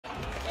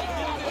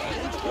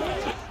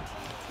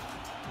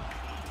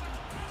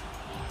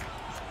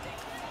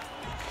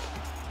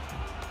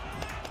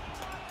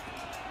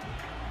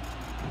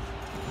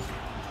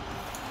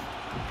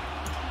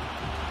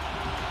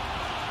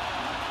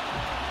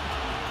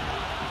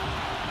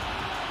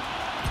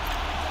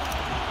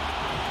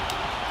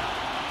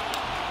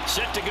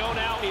Set to go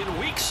now in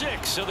Week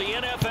 6 of the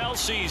NFL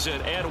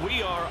season, and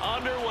we are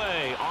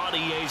underway on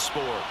EA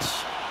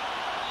Sports.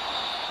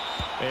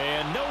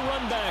 And no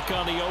run back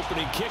on the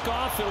opening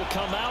kickoff. It'll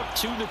come out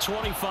to the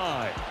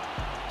 25.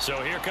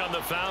 So here come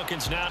the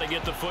Falcons now to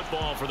get the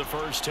football for the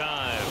first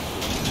time.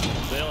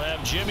 They'll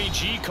have Jimmy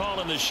G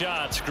calling the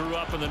shots. Grew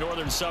up in the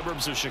northern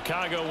suburbs of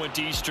Chicago, went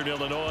to Eastern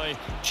Illinois.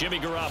 Jimmy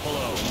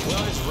Garoppolo.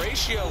 Well, his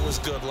ratio was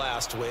good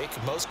last week.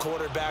 Most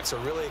quarterbacks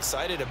are really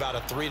excited about a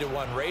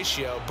 3-to-1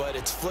 ratio, but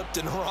it's flipped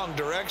in the wrong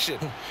direction.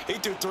 He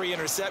threw 3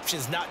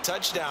 interceptions, not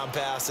touchdown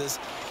passes,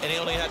 and he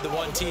only had the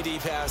 1 TD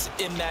pass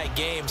in that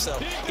game. So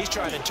he's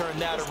trying to turn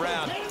that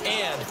around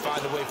and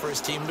find a way for his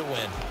team to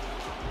win.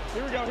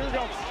 Here we go, here we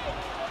go.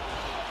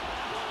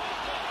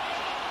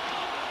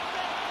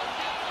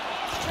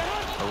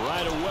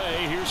 Right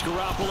away, here's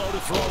Garoppolo to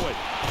throw it.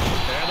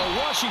 And the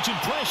Washington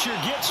pressure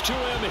gets to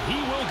him. He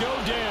will go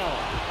down.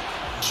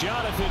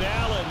 Jonathan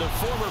Allen, the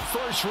former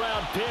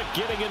first-round pick,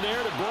 getting in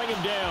there to bring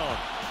him down.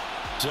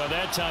 So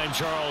that time,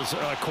 Charles,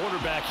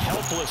 quarterback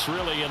helpless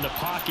really in the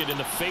pocket in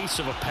the face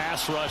of a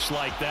pass rush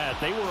like that.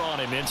 They were on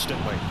him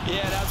instantly.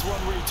 Yeah, that's one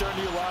where you turn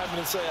to your lineman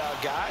and say,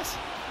 guys,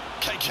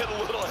 can I get a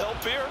little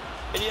help here?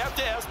 And you have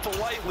to ask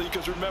politely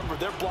because, remember,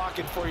 they're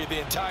blocking for you the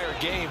entire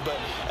game. But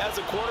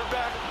as a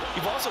quarterback,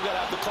 you've also got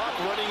to have the clock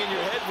running in your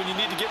head when you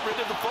need to get rid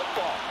of the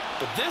football.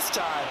 But this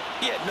time,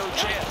 he had no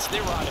chance. They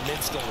were on him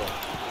instantly.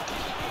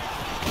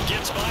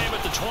 Gets by him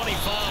at the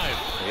 25.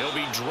 He'll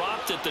be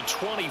dropped at the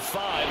 25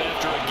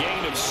 after a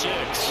gain of 6.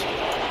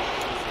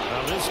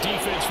 Now this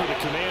defense for the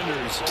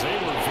Commanders, they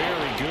were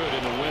very good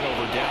in the win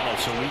over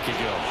Dallas a week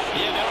ago.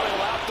 Yeah, they only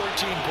allowed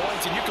 13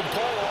 points, and you can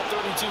poll all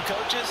 32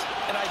 coaches,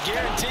 and I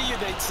guarantee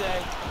you they'd say,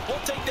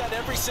 we'll take that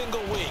every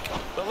single week.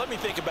 But let me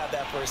think about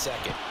that for a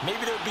second. Maybe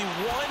there'd be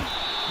one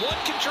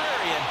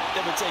contrarian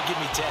that would say, give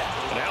me 10.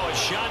 Now a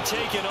shot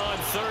taken on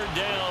 3rd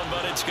down,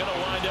 but it's going to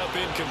wind up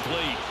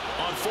incomplete.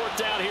 On 4th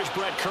down, here's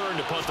Brett Kern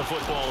to punt the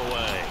football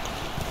away.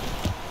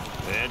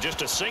 And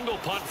just a single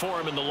punt for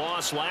him in the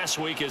loss last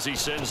week as he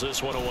sends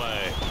this one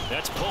away.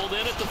 That's pulled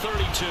in at the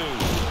 32.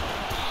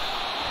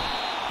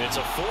 It's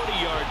a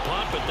 40-yard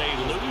punt, but they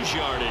lose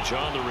yardage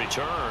on the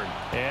return.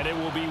 And it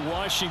will be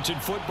Washington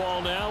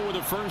football now with a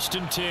 1st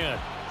and 10.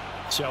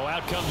 So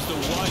out comes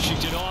the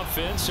Washington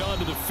offense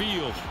onto the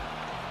field.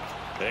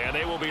 And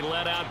they will be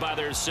led out by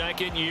their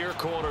 2nd-year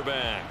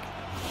quarterback.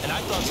 And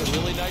I thought it was a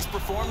really nice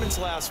performance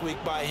last week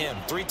by him.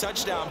 3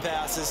 touchdown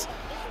passes.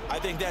 I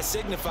think that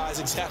signifies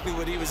exactly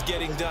what he was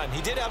getting done.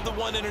 He did have the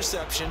 1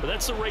 interception. But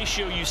that's the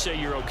ratio you say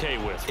you're okay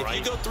with, right?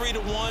 If you go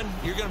 3-to-1,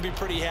 you're going to be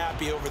pretty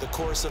happy over the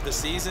course of the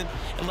season.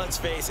 And let's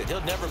face it,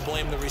 he'll never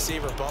blame the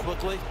receiver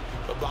publicly.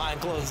 But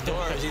behind closed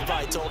doors, he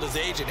probably told his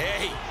agent,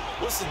 hey,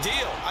 what's the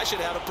deal? I should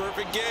have had a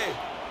perfect game.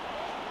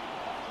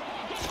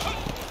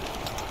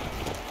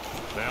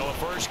 Now a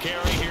first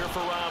carry here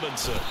for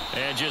Robinson.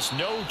 And just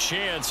no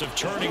chance of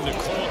turning the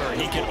corner.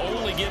 He can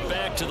only get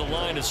back to the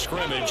line of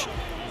scrimmage.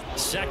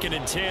 2nd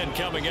and 10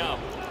 coming up.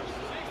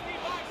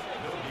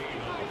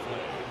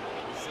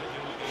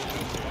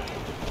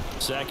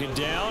 Second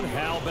down,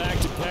 Howell back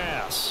to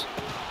pass.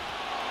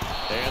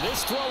 And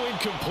this throw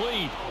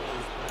incomplete.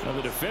 Now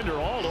the defender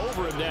all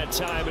over him that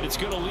time, and it's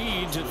going to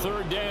lead to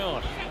 3rd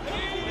down.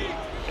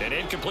 An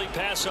incomplete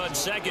pass on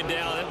 2nd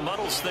down. That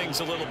muddles things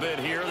a little bit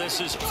here.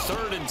 This is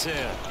 3rd and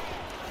 10.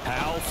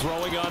 Howell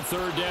throwing on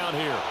 3rd down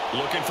here.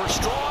 Looking for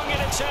strong,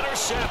 and it's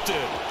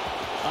intercepted.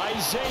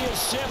 Isaiah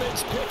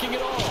Simmons picking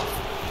it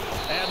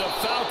off. And the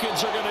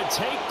Falcons are going to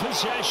take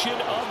possession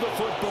of the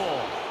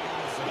football.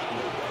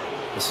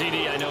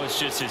 CD, I know it's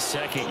just his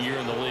 2nd year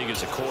in the league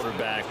as a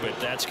quarterback, but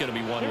that's going to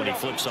be one when he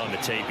flips on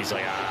the tape. He's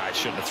like, I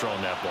shouldn't have thrown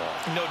that ball.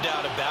 No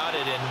doubt about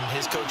it, and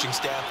his coaching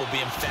staff will be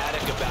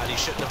emphatic about he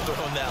shouldn't have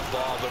thrown that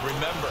ball. But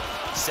remember,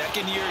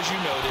 2nd year, as you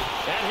noted.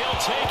 And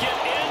he'll take it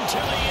into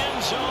the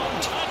end zone.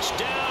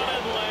 Touchdown,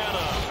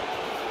 Atlanta.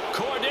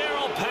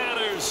 Cordero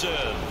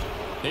Patterson.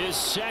 His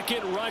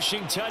 2nd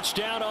rushing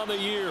touchdown on the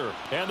year.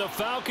 And the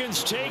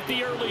Falcons take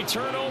the early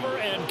turnover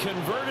and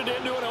convert it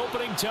into an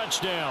opening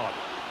touchdown.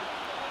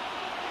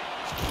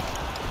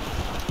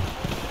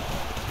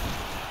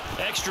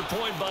 Extra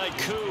point by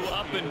Koo,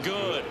 up and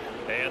good.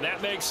 And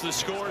that makes the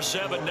score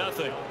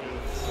 7-0.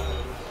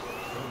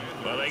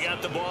 Well, they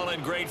got the ball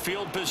in great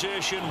field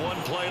position. One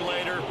play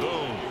later,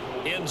 boom,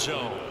 end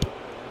zone.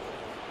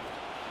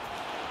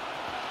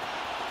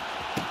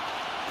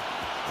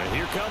 And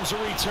here comes a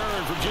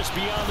return from just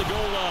beyond the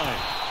goal line.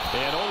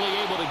 And only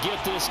able to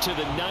get this to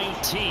the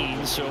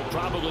 19, so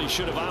probably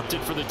should have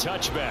opted for the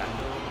touchback.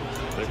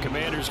 The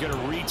Commanders going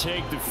to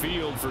retake the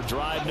field for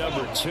drive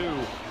number 2.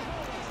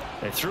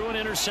 They threw an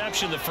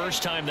interception the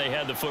first time they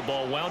had the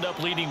football, wound up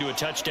leading to a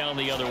touchdown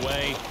the other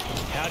way.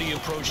 How do you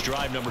approach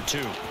drive number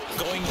 2?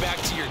 Going back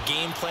to your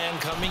game plan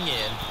coming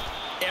in,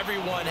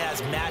 everyone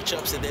has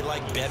matchups that they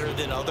like better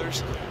than others.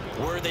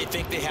 Where they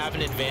think they have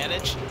an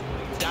advantage,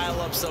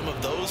 dial up some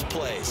of those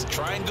plays.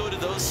 Try and go to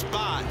those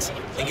spots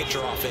and get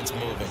your offense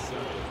moving.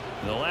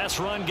 The last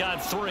run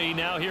got 3.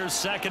 Now here's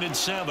 2nd and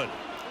 7.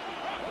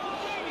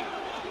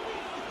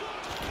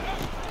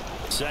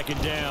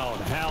 Second down.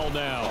 Howell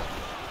now.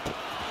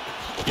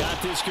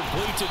 Got this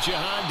complete to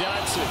Jahan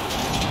Dotson.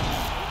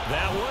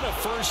 That one a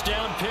first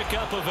down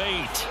pickup of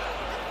 8.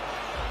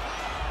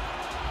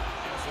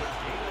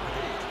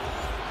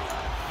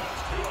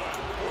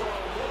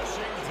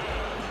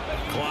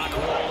 Clock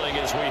rolling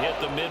as we hit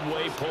the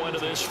midway point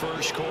of this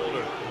first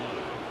quarter.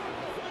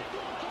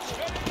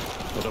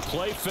 With a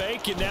play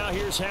fake, and now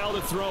here's Howell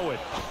to throw it.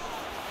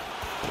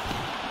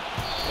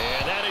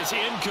 And that is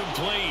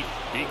incomplete.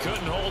 He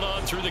couldn't hold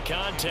on through the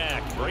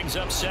contact. Brings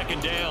up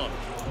second down.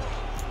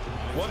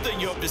 One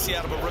thing you hope to see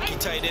out of a rookie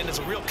tight end is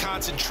a real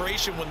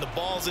concentration when the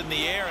ball's in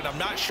the air, and I'm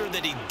not sure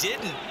that he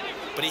didn't,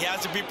 but he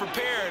has to be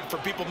prepared for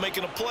people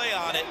making a play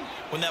on it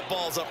when that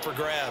ball's up for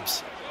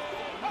grabs.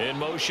 In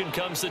motion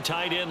comes the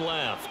tight end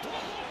left.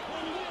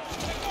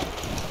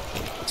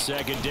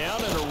 Second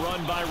down and a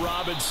run by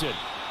Robinson.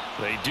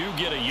 They do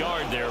get a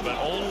yard there, but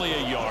only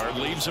a yard.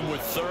 Leaves them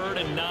with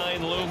 3rd and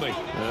 9 looming.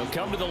 They'll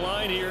come to the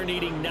line here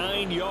needing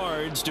 9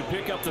 yards to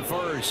pick up the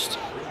first.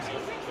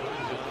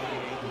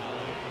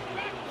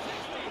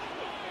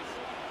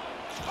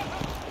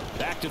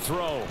 Back to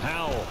throw.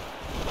 Howell.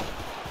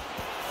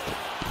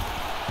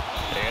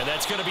 And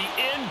that's going to be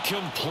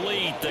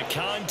incomplete. The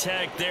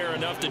contact there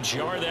enough to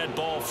jar that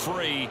ball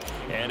free,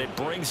 and it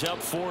brings up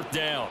 4th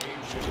down.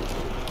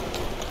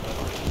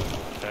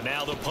 And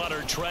now the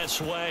punter, Tress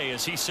Way,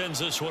 as he sends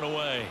this one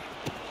away.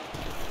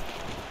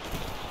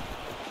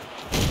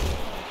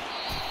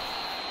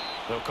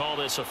 They'll call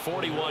this a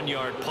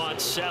 41-yard punt,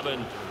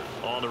 7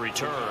 on the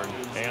return.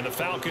 And the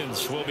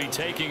Falcons will be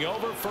taking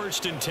over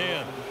 1st and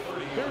 10.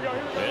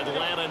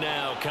 Atlanta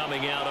now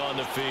coming out on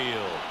the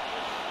field.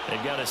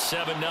 They've got a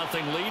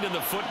 7-0 lead in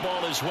the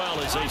football as well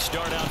as they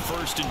start out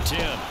 1st and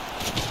 10.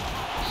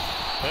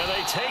 And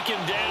they take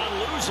him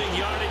down, losing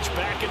yardage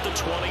back at the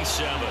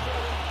 27.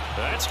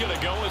 That's going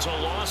to go as a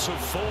loss of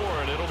 4,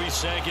 and it'll be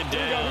 2nd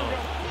down.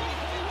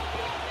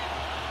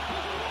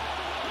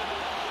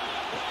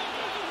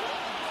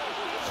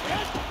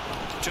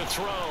 To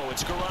throw,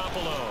 it's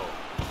Garoppolo.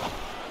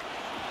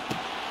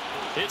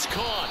 It's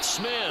caught,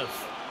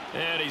 Smith.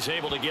 And he's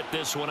able to get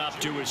this one up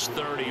to his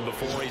 30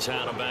 before he's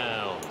out of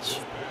bounds.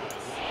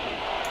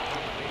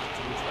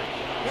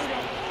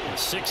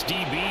 6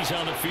 DBs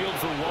on the field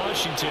for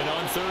Washington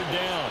on 3rd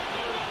down.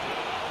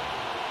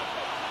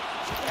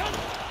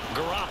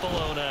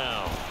 Garoppolo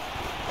now.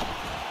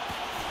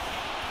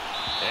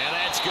 And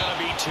that's going to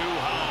be too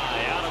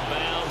high. Out of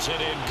bounds and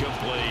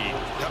incomplete.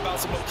 How about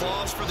some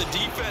applause for the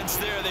defense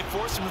there? They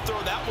forced him to throw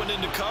that one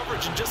into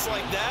coverage, and just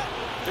like that,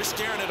 they're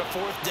staring at a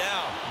 4th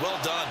down. Well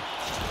done.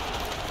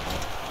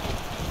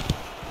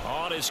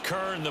 On is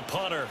Kern, the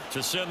punter,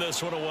 to send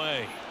this one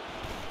away.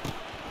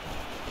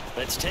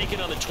 That's taken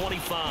on the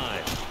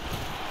 25.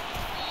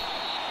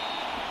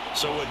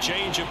 So a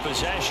change of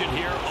possession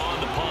here on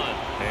the punt.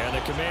 And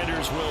the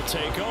Commanders will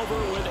take over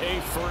with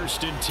a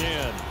 1st and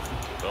 10.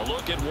 A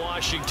look at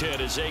Washington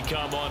as they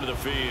come onto the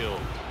field.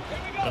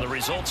 And the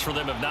results for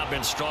them have not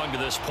been strong to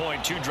this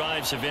point. 2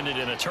 drives have ended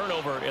in a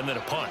turnover and then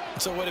a punt.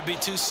 So would it be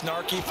too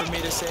snarky for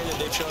me to say that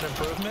they've shown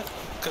improvement?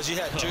 Because you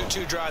had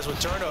two drives with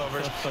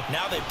turnovers.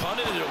 Now they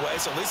punted it away,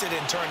 so at least they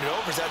didn't turn it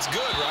over. So that's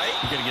good, right?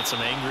 You're going to get some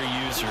angry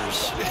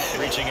users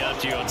reaching out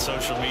to you on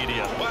social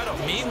media. Well, I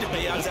don't mean to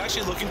be. I was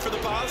actually looking for the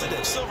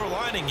positive. Silver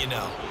lining, you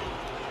know.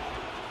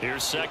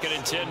 Here's 2nd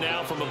and 10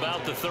 now from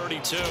about the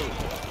 32.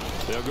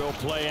 They'll go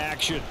play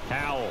action.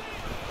 Howell.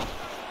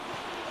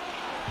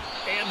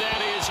 And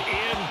that is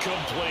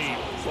incomplete.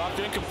 Locked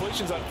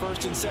incompletions on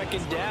 1st and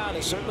 2nd down.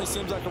 It certainly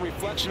seems like a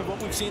reflection of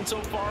what we've seen so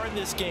far in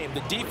this game.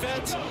 The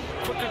defense,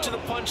 quicker to the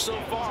punch so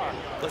far.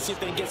 Let's see if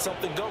they can get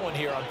something going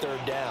here on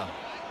 3rd down.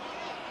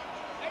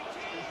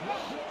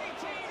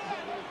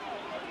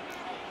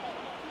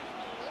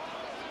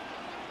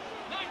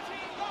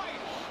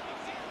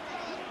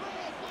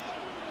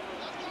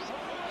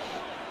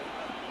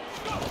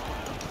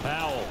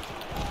 Howell.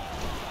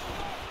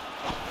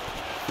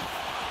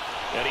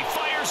 And he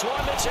fires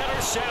one that's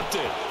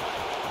intercepted.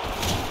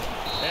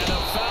 And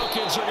the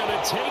Falcons are going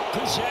to take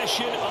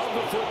possession of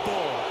the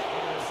football.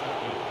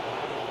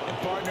 And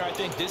partner, I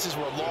think this is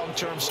where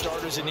long-term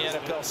starters in the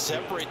NFL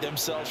separate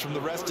themselves from the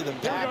rest of the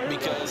pack,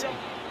 because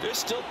there's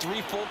still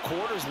 3 full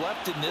quarters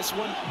left in this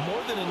one.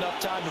 More than enough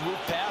time to move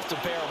past a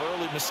pair of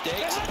early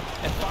mistakes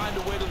and find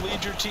a way to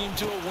lead your team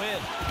to a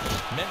win.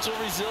 Mental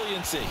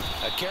resiliency,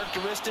 a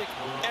characteristic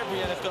every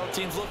NFL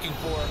team's looking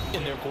for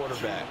in their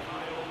quarterback.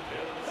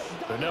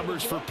 The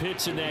numbers for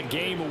Pitts in that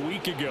game a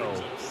week ago.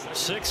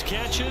 6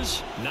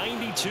 catches,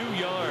 92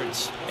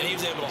 yards. And he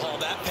was able to haul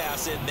that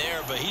pass in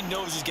there, but he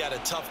knows he's got a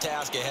tough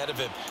task ahead of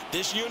him.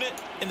 This unit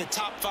in the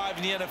top 5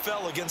 in the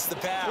NFL against the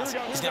pass. He's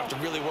going to have to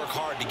really work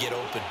hard to get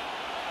open.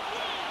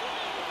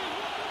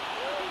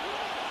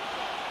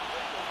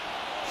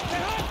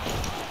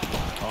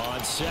 On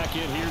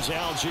 2nd, here's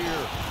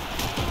Algier.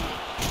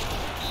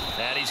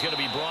 And he's going to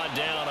be brought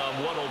down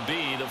on what will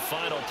be the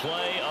final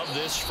play of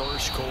this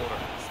first quarter.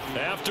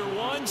 After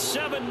 1,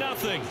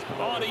 7-0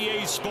 on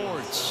EA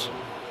Sports.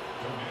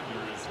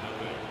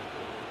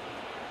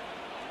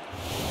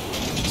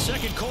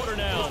 2nd second quarter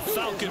now,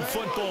 Falcon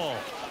football.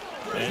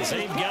 As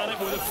they've got it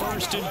with a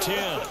 1st and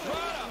 10.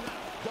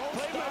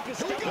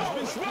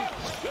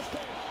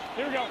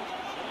 Here we go.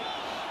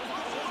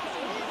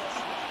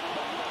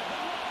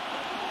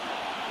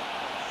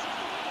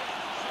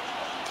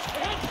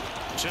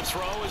 To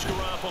throw is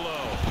Garoppolo.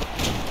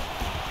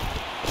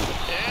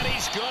 And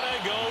he's going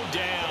to go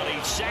down.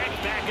 He's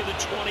sacked back at the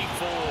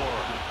 24.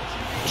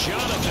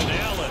 Jonathan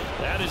Allen.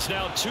 That is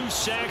now 2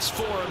 sacks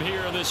for him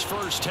here in this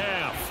first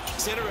half.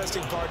 It's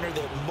interesting, partner,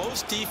 that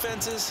most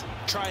defenses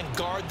try and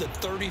guard the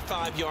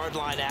 35-yard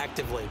line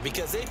actively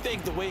because they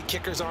think the way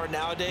kickers are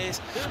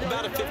nowadays,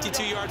 about a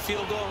 52-yard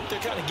field goal,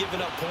 they're kind of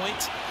giving up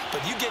points.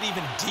 But you get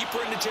even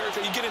deeper into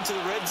territory, you get into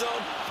the red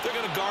zone, they're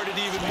going to guard it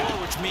even more,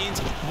 which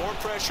means more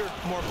pressure,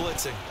 more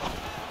blitzing.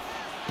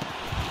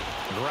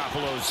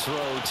 Garoppolo's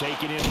throw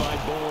taken in by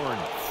Bourne.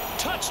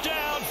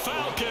 Touchdown,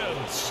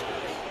 Falcons!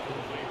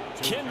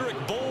 Kendrick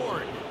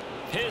Bourne,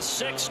 his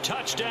 6th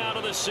touchdown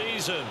of the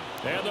season.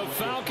 And the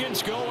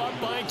Falcons go up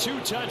by 2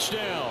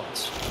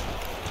 touchdowns.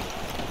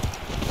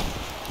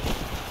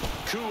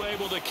 Koo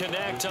able to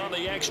connect on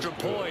the extra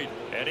point,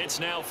 and it's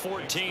now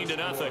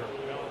 14-0.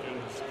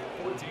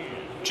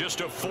 Just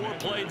a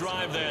 4-play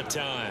drive that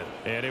time.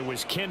 And it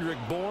was Kendrick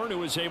Bourne who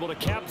was able to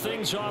cap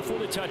things off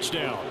with a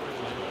touchdown.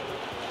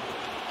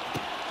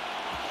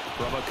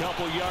 From a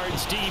couple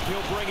yards deep,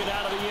 he'll bring it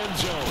out of the end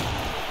zone.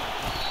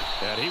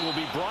 And he will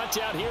be brought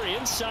down here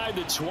inside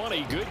the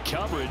 20. Good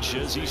coverage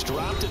as he's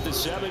dropped at the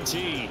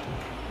 17.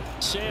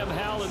 Sam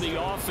Howell in the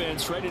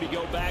offense ready to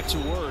go back to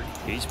work.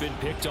 He's been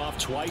picked off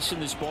twice in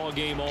this ball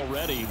game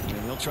already.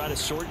 And they'll try to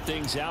sort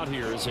things out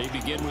here as they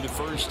begin with a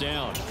 1st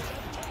down.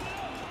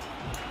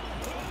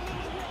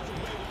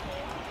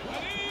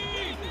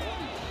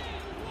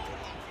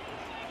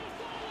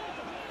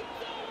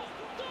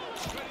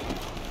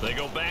 They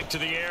go back to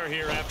the air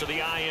here after the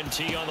INT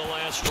on the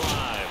last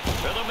drive.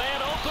 And the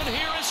man open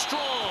here is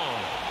strong.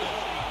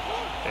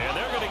 And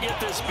they're going to get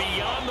this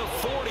beyond the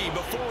 40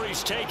 before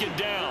he's taken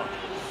down.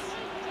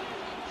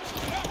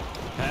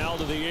 Howell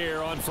to the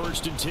air on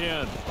 1st and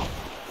 10.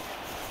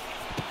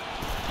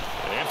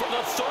 And for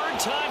the 3rd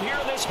time here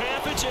in this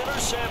half, it's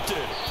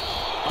intercepted.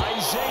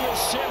 Isaiah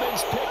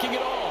Simmons picking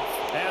it off.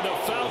 And the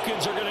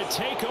Falcons are going to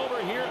take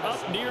over here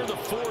up near the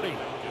 40.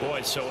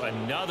 Boy, so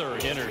another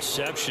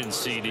interception,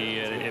 CD,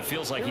 and it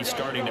feels like he's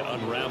starting to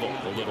unravel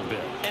a little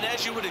bit. And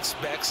as you would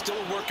expect, still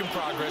a work in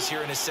progress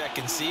here in his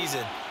 2nd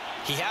season.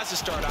 He has to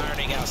start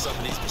ironing out some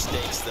of these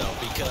mistakes, though,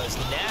 because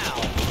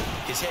now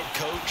his head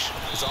coach,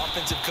 his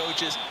offensive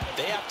coaches,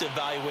 they have to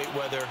evaluate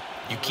whether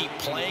you keep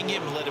playing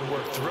him and let him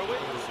work through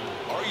it,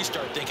 or you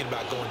start thinking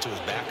about going to his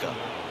backup.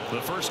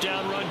 The 1st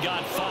down run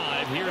got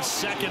 5. Here's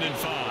 2nd and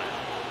 5.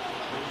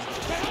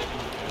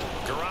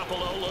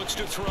 Garoppolo looks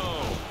to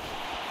throw.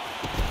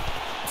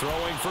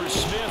 Throwing for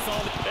Smith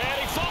on, and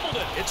he fumbled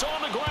it. It's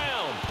on the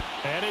ground.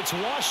 And it's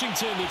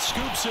Washington that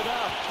scoops it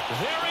up.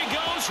 There he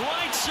goes,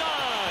 right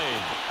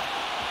side.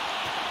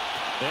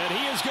 And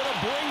he is going to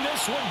bring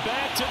this one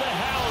back to the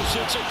house.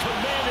 It's a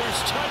Commanders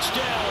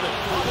touchdown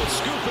on a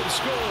scoop and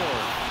score.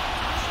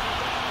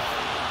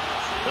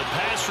 The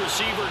pass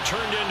receiver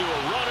turned into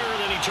a runner,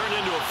 then he turned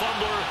into a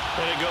fumbler,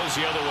 and it goes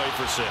the other way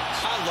for 6.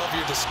 I love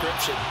your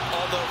description.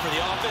 Although for the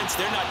offense,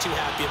 they're not too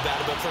happy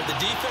about it. But for the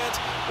defense,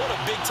 what a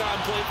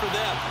big-time play for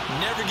them.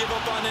 Never give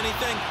up on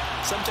anything.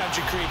 Sometimes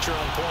you create your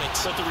own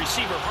points. But the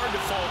receiver, hard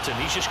to fault him.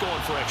 He's just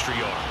going for extra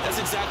yard. That's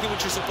exactly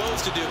what you're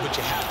supposed to do, but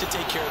you have to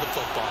take care of the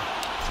football.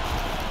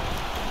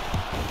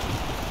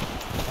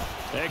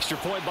 Extra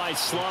point by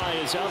Sly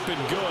is up and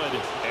good.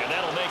 And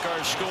that'll make our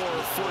score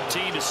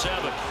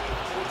 14-7.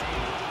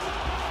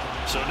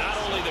 So not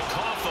only the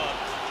cough up,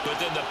 but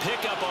then the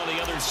pickup on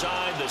the other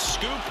side, the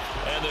scoop,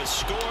 and the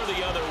score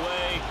the other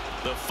way.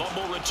 The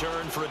fumble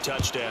return for a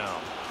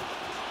touchdown.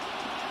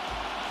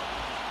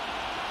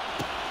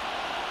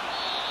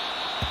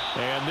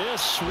 And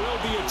this will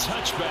be a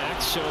touchback,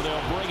 so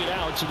they'll bring it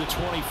out to the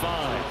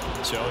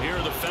 25. So here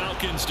are the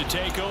Falcons to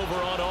take over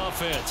on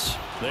offense.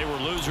 They were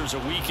losers a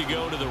week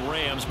ago to the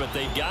Rams, but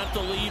they've got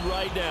the lead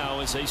right now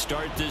as they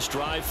start this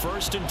drive.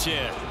 1st and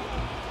 10.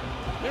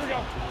 Here we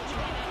go.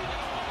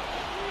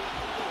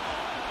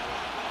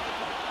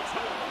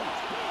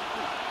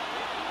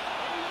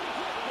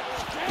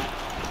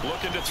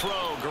 Looking to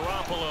throw,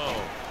 Garoppolo.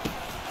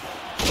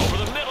 Over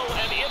the middle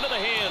and into the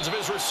hands of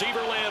his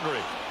receiver, Landry.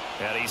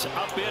 And he's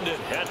upended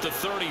at the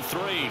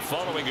 33,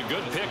 following a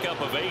good pickup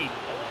of 8.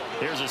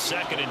 Here's a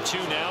 2nd and 2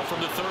 now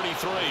from the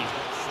 33.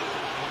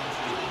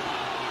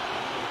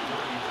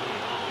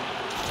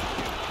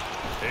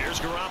 Here's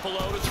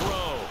Garoppolo to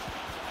throw.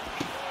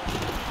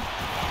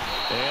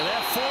 And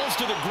that falls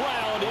to the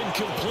ground,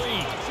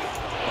 incomplete.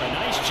 A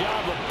nice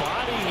job of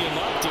bodying him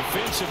up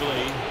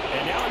defensively,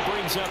 and now it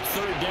brings up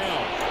 3rd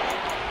down.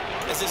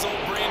 As his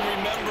old brain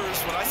remembers,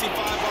 when I see 5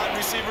 wide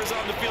receivers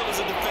on the field as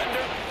a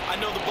defender, I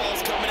know the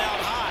ball's coming out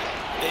high.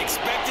 They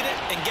expected it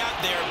and got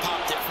there and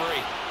popped it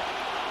free.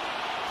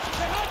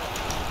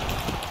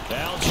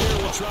 Algier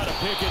He'll try to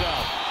pick it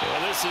up.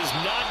 And this is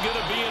not going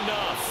to be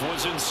enough.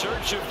 Was in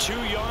search of 2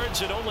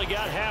 yards and only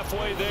got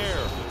halfway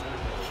there.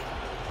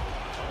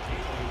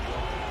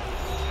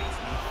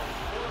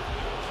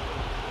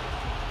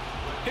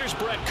 Here's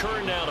Brett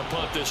Kern now to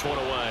punt this one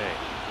away.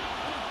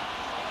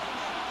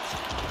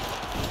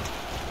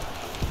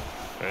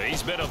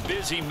 He's been a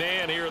busy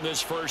man here in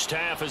this first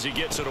half as he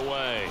gets it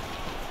away.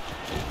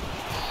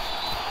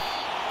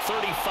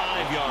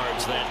 35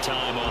 yards that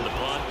time on the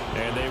punt.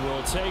 And they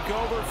will take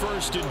over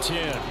 1st and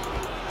 10.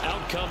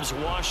 Out comes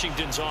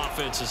Washington's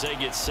offense as they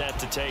get set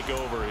to take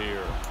over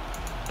here.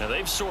 Now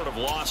they've sort of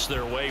lost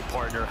their way,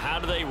 partner. How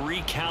do they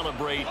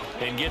recalibrate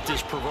and get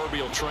this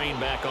proverbial train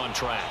back on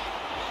track?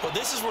 Well,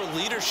 this is where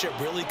leadership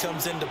really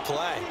comes into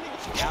play.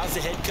 How's the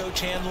head coach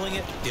handling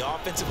it? The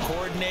offensive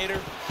coordinator?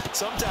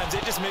 Sometimes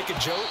they just make a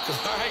joke.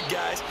 All right,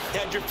 guys,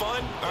 had your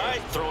fun? All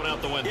right. Throw it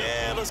out the window.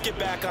 Yeah, let's get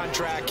back on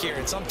track here.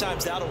 And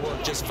sometimes that'll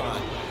work just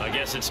fine. I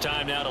guess it's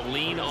time now to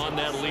lean on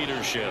that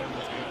leadership.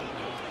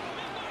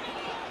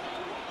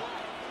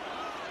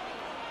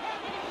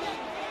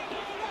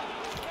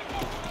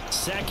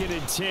 Second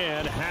and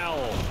 10,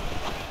 Howell.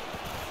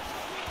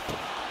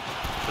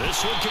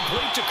 This one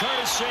complete to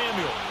Curtis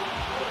Samuel.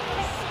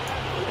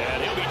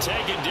 And he'll be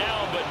taken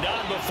down, but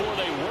not before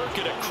they work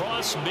it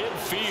across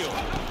midfield.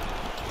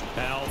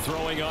 Howell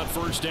throwing on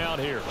 1st down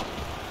here.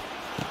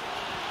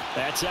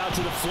 That's out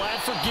to the flat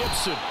for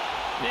Gibson.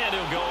 And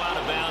he'll go out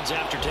of bounds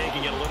after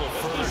taking it a little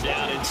further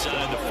down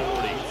inside the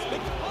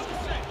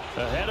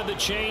 40. Ahead of the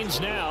chains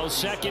now,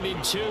 2nd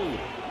and 2.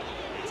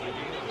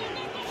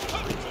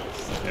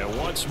 And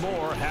once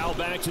more, Howell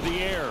back to the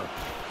air.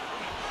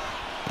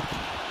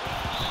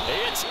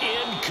 It's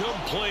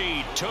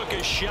incomplete. Took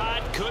a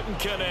shot, couldn't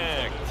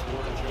connect.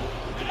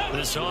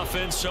 This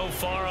offense so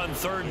far on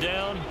 3rd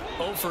down,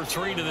 0 for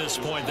 3 to this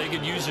point. They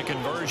could use a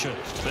conversion.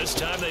 This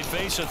time they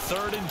face a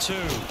 3rd and 2.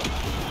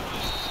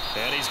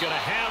 And he's going to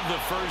have the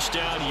 1st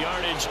down,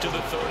 yardage to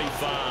the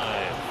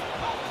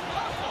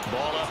 35.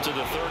 Ball up to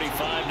the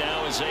 35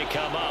 now as they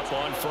come up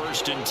on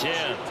 1st and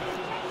 10.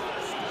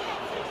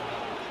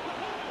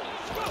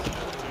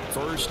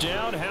 1st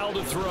down, Howell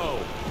to throw.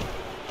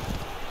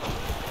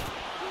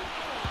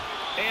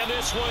 And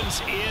this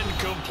one's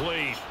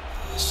incomplete.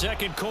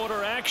 2nd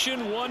quarter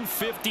action,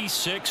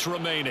 1:56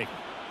 remaining.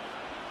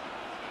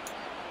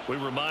 We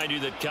remind you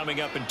that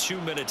coming up in 2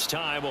 minutes'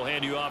 time, we'll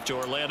hand you off to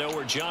Orlando,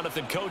 where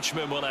Jonathan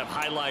Coachman will have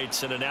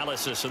highlights and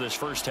analysis of this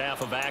first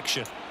half of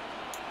action.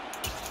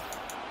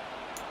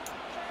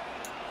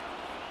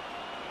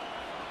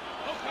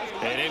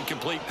 An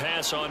incomplete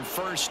pass on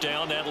 1st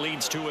down. That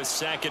leads to a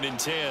 2nd and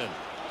 10.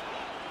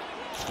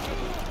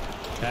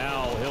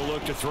 Now he'll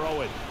look to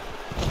throw it.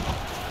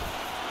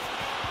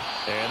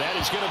 And that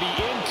is going to be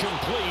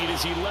incomplete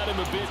as he led him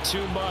a bit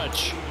too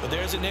much. But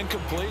there's an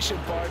incompletion,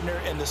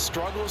 partner, and the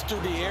struggles through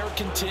the air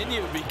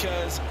continue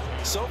because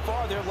so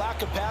far their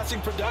lack of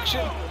passing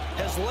production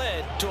has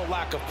led to a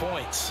lack of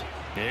points.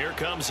 Here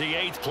comes the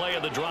 8th play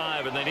of the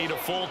drive, and they need a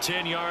full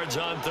 10 yards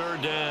on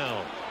 3rd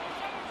down.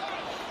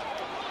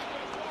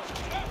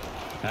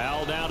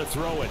 Howell down to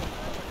throw it.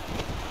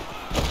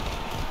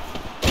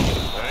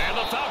 And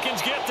the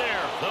Falcons get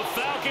there. The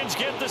Falcons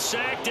get the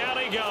sack. Down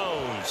he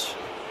goes.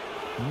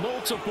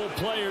 Multiple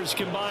players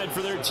combined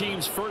for their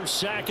team's 1st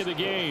sack of the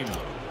game.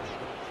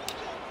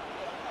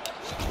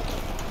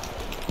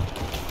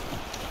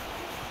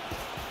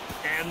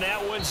 And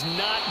that one's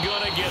not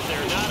going to get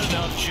there. Not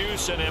enough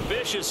juice. An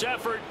ambitious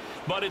effort,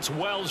 but it's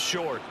well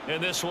short.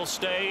 And this will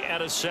stay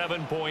at a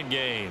 7-point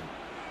game.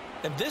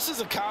 And this is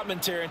a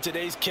commentary on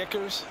today's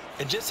kickers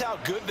and just how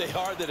good they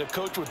are that a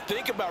coach would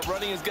think about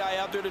running his guy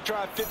out there to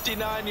try a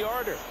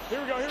 59-yarder.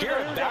 Here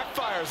it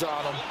backfires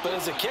on him, but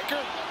as a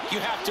kicker, you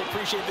have to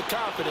appreciate the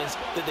confidence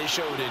that they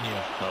showed in you.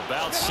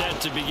 About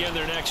set to begin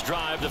their next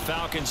drive, the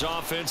Falcons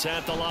offense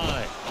at the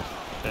line.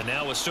 And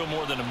now with still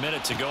more than a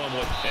minute to go,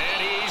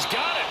 and he's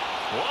got it.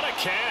 What a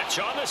catch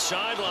on the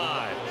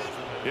sideline.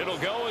 It'll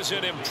go as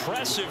an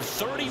impressive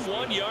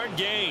 31-yard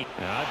gain.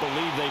 And I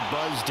believe they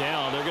buzzed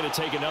down. They're going to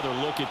take another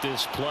look at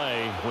this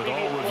play with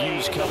all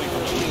reviews coming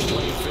from the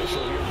play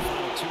official here in the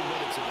final 2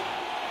 minutes of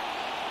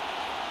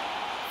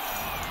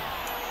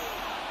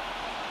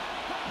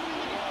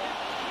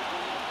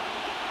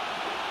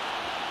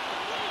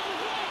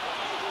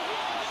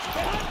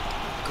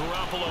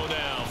Garoppolo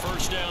now,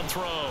 1st down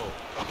throw.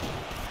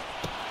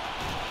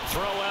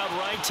 Throw out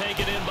right,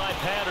 taken in by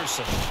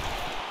Patterson.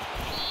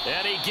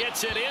 And he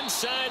gets it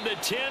inside the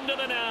 10 to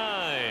the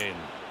 9.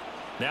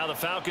 Now the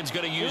Falcons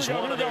going to use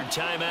one of their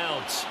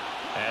timeouts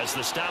as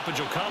the stoppage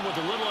will come with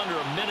a little under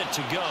a minute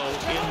to go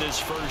in this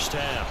first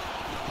half.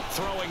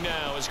 Throwing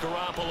now is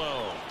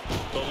Garoppolo.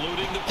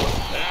 Eluding the...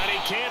 And he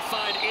can't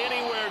find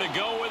anywhere to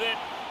go with it.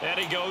 And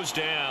he goes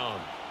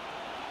down.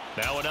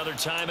 Now another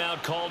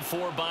timeout called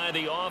for by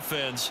the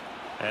offense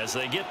as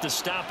they get the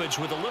stoppage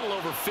with a little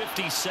over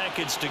 50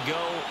 seconds to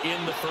go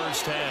in the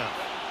first half.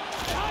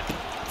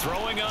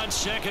 Throwing on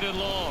 2nd and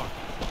long.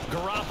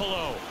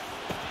 Garoppolo.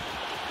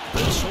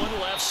 This this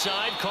one. Left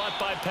side caught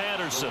by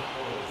Patterson.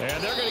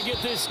 And they're going to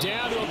get this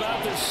down to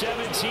about their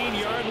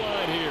 17-yard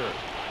line here.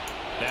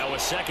 Now a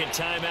second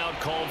timeout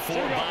called for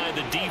by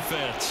the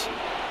defense,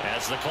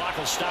 as the clock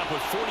will stop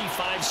with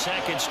 45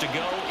 seconds to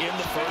go in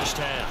the first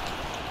half.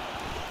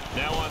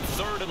 Now on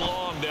 3rd and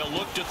long, they'll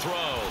look to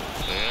throw.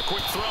 And a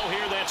quick throw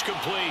here, that's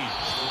complete.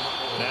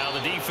 Now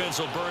the defense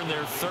will burn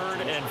their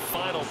 3rd and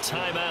final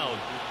timeout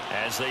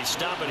as they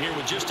stop it here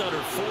with just under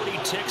 40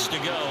 ticks to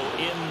go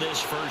in this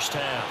first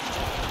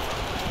half.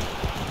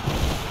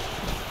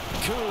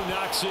 Koo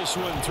knocks this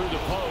one through the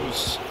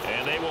post.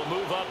 And they will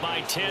move up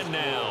by 10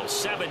 now,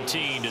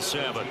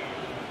 17-7.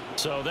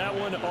 So that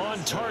one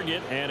on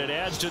target, and it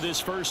adds to this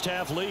first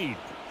half lead.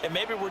 And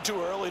maybe we're too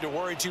early to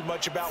worry too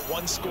much about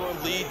 1-score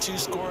lead,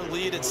 2-score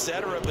lead,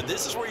 etc. But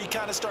this is where you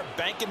kind of start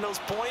banking those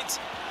points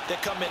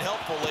that come in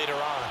helpful later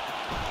on.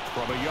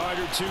 From a yard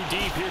or two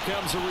deep, here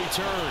comes a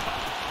return.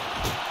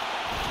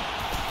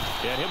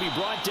 And he'll be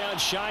brought down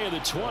shy of the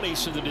 20,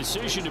 so the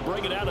decision to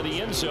bring it out of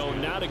the end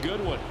zone, not a good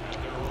one.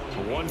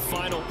 One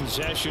final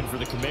possession for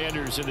the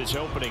Commanders in this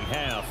opening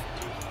half.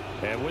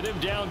 And with him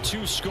down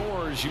 2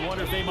 scores, you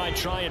wonder if they might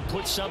try and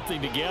put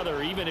something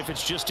together, even if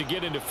it's just to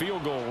get into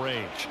field goal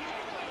range.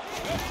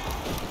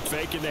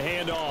 Faking the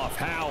handoff,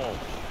 Howell.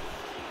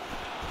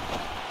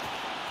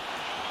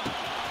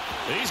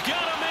 He's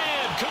got a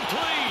man,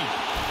 complete.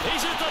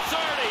 He's at the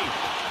 30.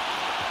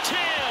 10,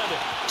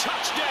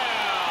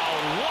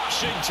 touchdown,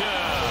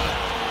 Washington.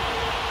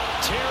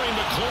 Terry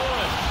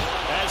McLaurin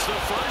as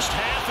the first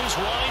half is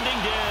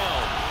winding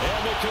down.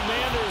 And the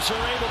Commanders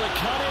are able to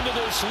cut into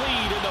this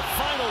lead in the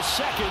final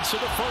seconds of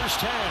the first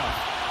half.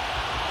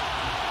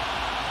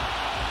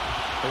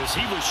 As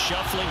he was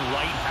shuffling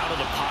right out of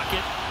the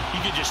pocket,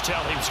 you could just tell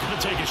he was going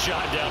to take a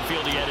shot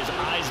downfield. He had his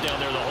eyes down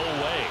there the whole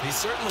way. He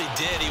certainly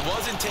did. He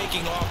wasn't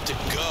taking off to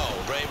go,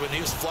 right? When he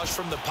was flush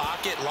from the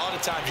pocket, a lot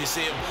of times you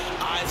see him,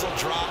 eyes will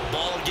drop,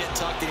 ball will get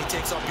tucked, and he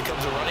takes off,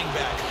 becomes a running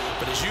back.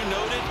 But as you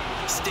noted,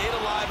 stayed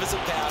alive as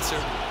a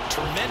passer,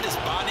 tremendous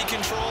body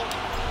control,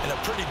 and a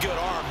pretty good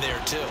arm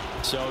there, too.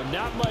 So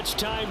not much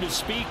time to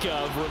speak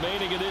of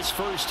remaining in this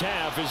first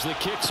half as the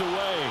kick's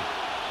away.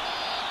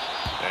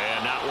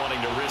 And not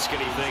wanting to risk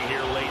anything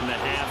here late in the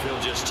half,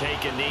 he'll just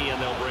take a knee,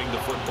 and they'll bring the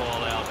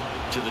football out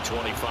to the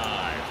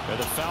 25. And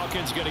the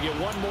Falcons going to get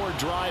one more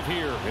drive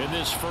here in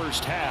this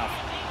first half.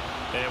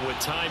 And with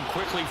time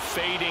quickly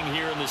fading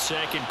here in the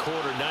second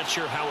quarter, not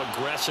sure how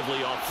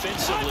aggressively,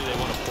 offensively they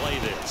want to play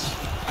this.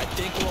 I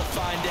think we'll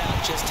find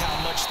out just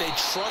how much they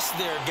trust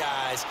their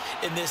guys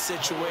in this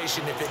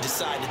situation if they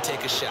decide to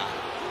take a shot.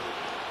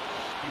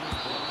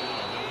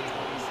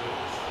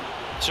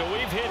 So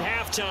we've hit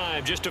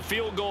halftime, just a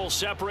field goal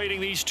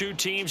separating these two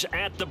teams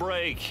at the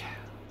break.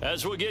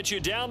 As we'll get you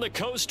down the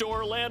coast to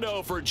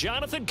Orlando for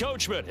Jonathan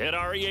Coachman at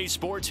our EA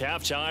Sports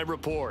Halftime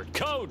Report.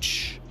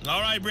 Coach.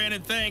 All right,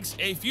 Brandon, thanks.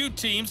 A few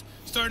teams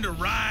starting to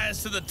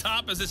rise to the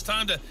top as it's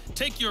time to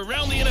take you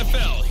around the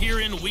NFL here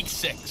in Week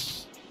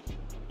 6.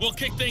 We'll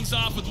kick things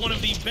off with one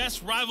of the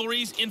best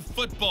rivalries in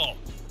football.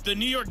 The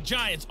New York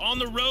Giants on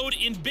the road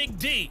in Big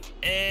D.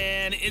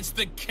 And it's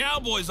the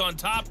Cowboys on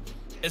top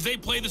as they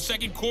play the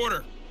second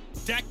quarter.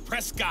 Dak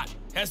Prescott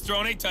has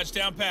thrown a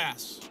touchdown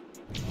pass.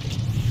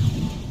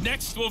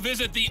 Next, we'll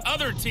visit the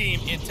other team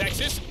in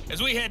Texas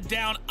as we head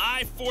down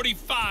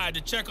I-45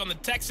 to check on the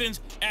Texans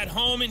at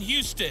home in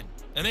Houston.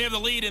 And they have the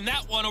lead in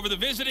that one over the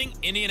visiting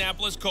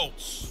Indianapolis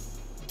Colts.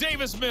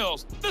 Davis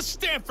Mills, the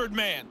Stanford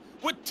man,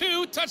 with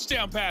 2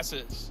 touchdown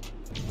passes.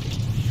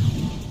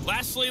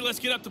 Lastly, let's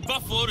get up to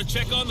Buffalo to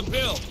check on the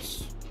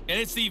Bills. And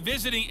it's the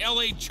visiting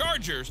LA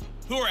Chargers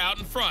who are out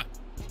in front.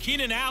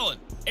 Keenan Allen,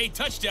 a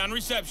touchdown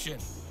reception.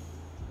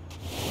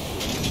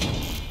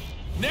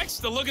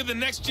 Next, a look at the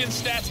next-gen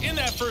stats in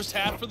that first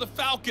half for the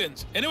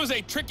Falcons. And it was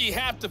a tricky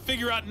half to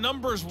figure out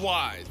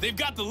numbers-wise. They've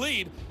got the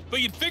lead, but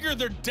you'd figure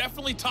they're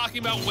definitely talking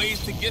about ways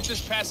to get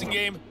this passing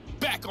game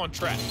back on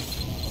track.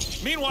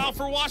 Meanwhile,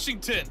 for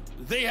Washington,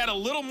 they had a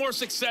little more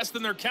success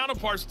than their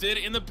counterparts did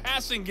in the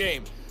passing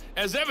game,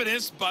 as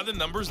evidenced by the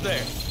numbers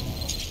there.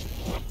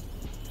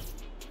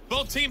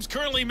 Both teams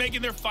currently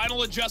making their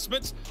final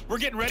adjustments. We're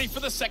getting ready for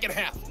the second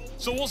half.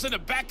 So we'll send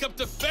it back up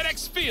to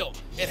FedEx Field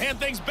and hand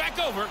things back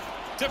over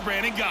to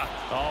Brandon Gott.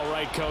 All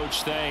right,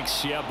 Coach,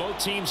 thanks. Yeah, both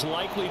teams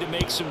likely to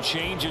make some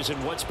changes in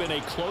what's been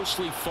a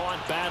closely fought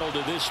battle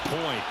to this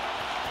point.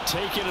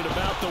 Taking it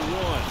about the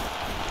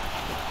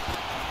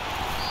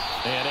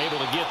 1. And able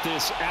to get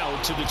this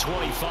out to the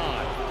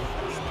 25.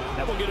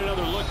 And we'll get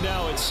another look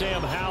now at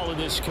Sam Howell in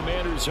this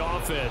Commanders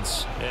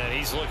offense. And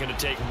he's looking to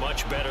take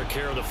much better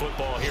care of the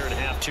football here in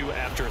half 2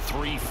 after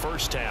 3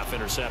 first-half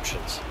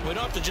interceptions. We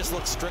don't have to just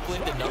look strictly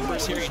at the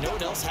numbers here. You know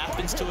what else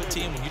happens to a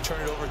team when you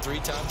turn it over 3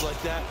 times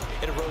like that?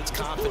 It erodes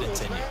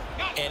confidence in you.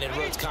 And it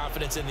erodes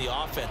confidence in the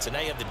offense. And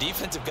now you have the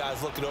defensive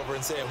guys looking over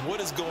and saying, what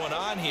is going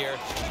on here?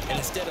 And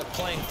instead of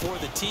playing for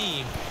the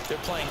team, they're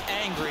playing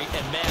angry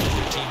and mad at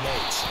their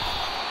teammates.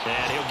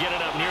 And he'll get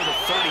it up near the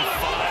 35,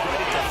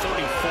 right at the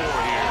 34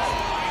 here.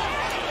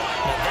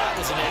 Now that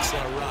was an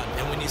excellent run.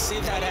 And when you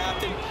see that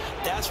happen,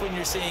 that's when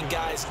you're seeing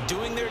guys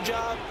doing their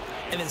job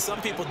and then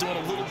some people doing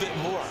a little bit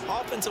more.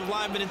 Offensive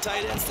linemen and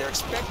tight ends, they're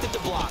expected to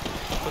block.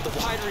 But the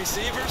wide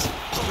receivers,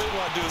 all they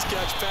want to do is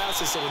catch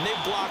passes. So when they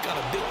block on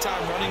a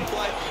big-time running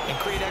play and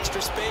create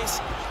extra space,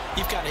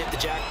 you've got to hit the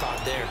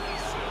jackpot there.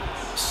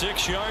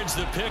 6 yards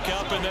the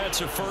pickup, and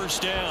that's a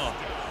first down.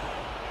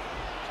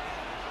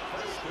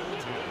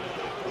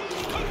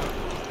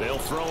 They'll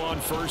throw on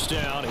first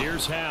down.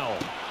 Here's Howell.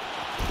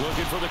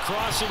 Looking for the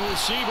crossing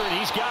receiver, and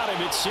he's got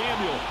him. It's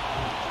Samuel.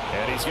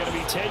 And he's going to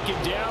be taken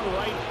down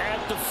right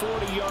at the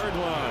 40-yard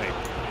line.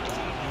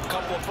 A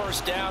couple of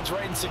first downs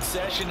right in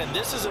succession, and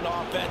this is an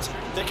offense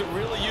that can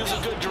really use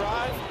a good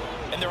drive,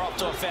 and they're off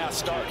to a fast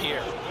start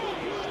here.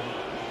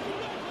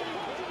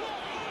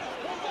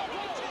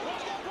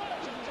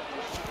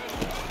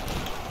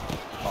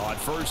 On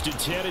 1st and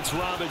 10, it's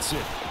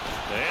Robinson.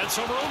 And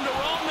some room to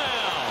roam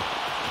now.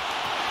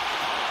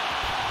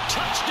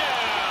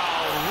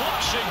 Touchdown,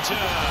 Washington.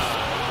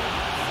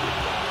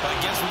 I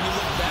guess when you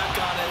look back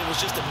on it, it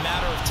was just a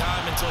matter of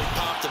time until he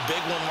popped a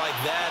big one like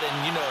that. And,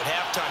 you know, at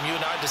halftime, you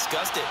and I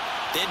discussed it.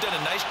 They had done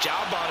a nice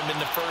job on him in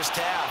the first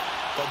half.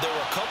 But there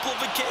were a couple of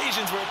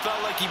occasions where it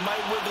felt like he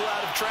might wiggle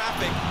out of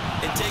traffic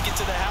and take it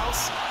to the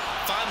house.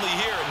 Finally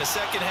here in the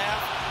second half,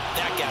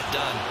 that got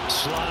done.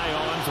 Sly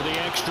on for the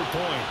extra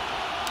point.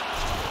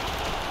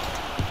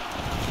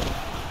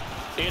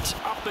 It's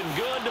up and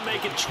good to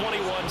make it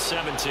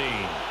 21-17.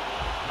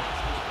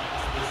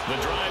 The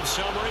drive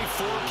summary,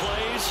 4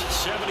 plays,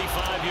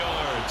 75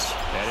 yards.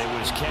 And it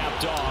was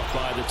capped off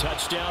by the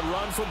touchdown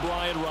run from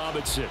Brian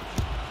Robinson.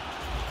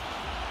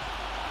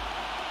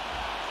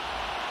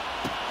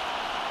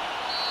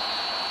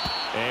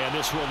 And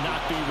this will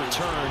not be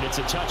returned. It's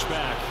a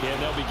touchback,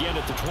 and they'll begin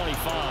at the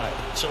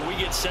 25. So we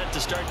get set to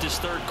start this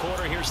third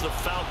quarter. Here's the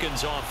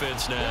Falcons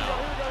offense now.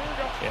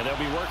 And they'll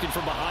be working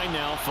from behind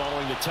now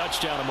following the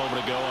touchdown a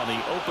moment ago on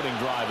the opening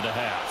drive of the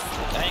half.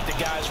 I think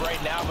the guys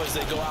right now, as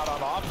they go out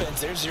on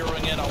offense, they're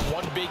zeroing in on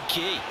one big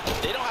key.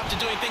 They don't have to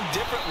do anything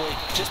differently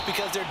just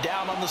because they're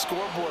down on the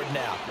scoreboard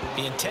now.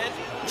 The intent,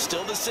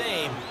 still the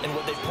same in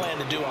what they plan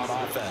to do on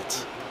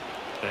offense.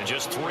 And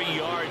just 3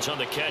 yards on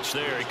the catch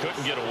there. He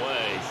couldn't get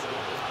away.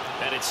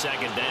 And it's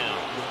second down.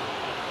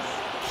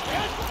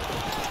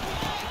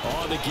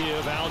 On the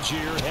give,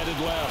 Algier headed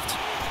left.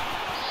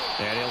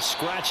 And he'll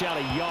scratch out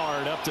a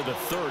yard up to the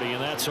 30,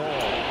 and that's all.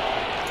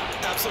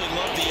 Absolutely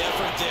love the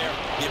effort there.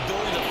 The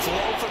ability to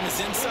flow from his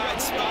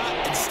inside spot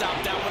and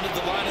stop that one at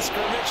the line of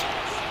scrimmage.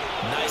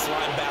 Nice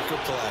linebacker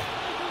play.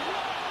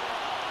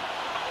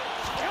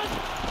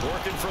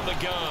 Working from the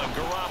gun,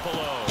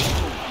 Garoppolo.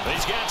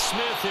 He's got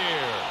Smith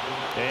here.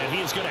 And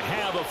he's going to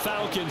have a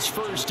Falcons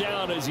first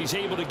down as he's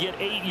able to get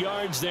 8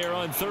 yards there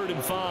on 3rd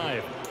and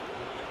 5.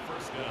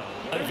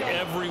 I think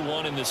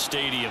everyone in the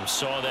stadium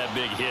saw that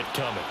big hit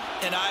coming.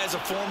 And I, as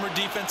a former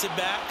defensive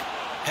back,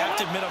 have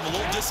to admit I'm a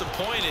little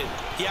disappointed.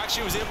 He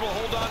actually was able to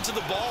hold on to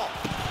the ball.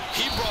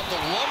 He brought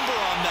the lumber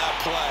on that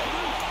play.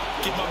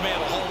 Give my man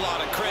a whole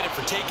lot of credit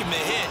for taking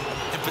the hit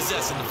and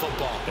possessing the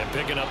football. And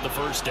picking up the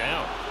first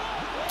down.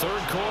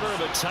 Third quarter of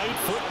a tight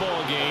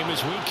football game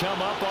as we come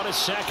up on a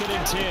 2nd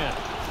and 10.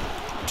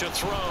 To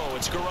throw,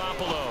 it's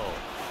Garoppolo.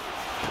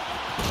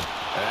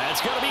 That's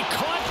going to be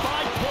caught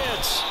by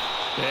Pitts.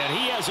 And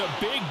he has a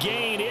big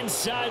gain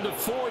inside the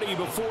 40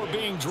 before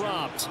being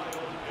dropped.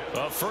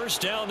 A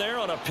first down there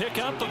on a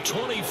pickup of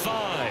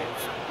 25.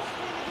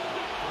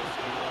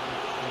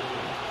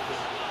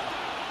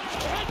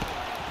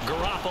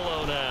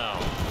 Garoppolo now.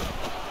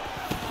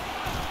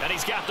 And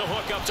he's got the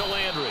hook up to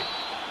Landry.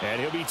 And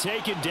he'll be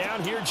taken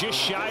down here just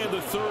shy of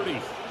the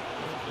 30.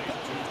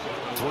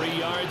 3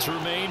 yards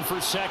remain for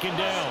second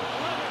down.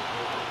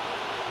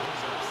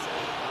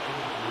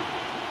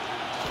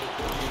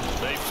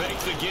 They fake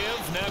the give.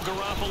 Now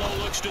Garoppolo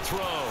looks to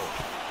throw.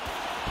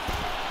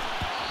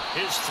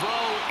 His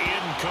throw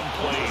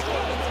incomplete.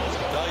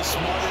 Well, he's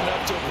smart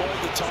enough to avoid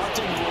the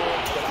taunting rule,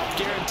 but I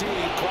guarantee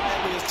he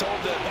quietly has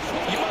told them,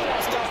 you might want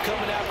to stop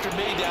coming after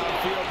me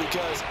downfield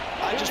because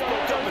I just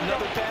broke up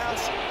another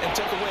pass and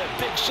took away a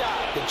big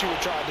shot that you were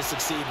trying to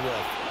succeed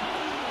with.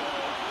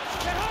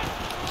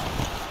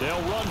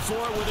 They'll run for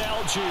it with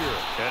Algier.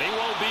 And he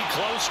won't be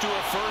close to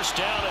a first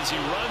down as he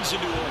runs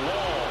into a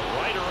wall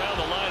right around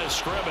the line of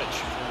scrimmage.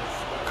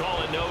 Call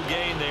it no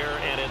gain there,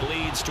 and it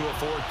leads to a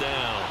 4th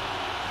down.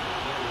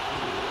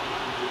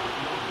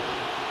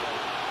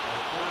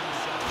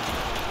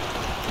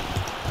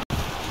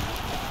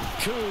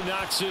 Koo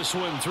knocks this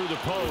one through the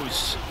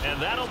post,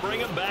 and that'll bring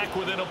him back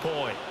within a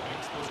point.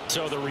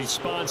 So the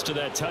response to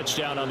that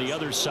touchdown on the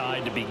other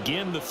side to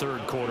begin the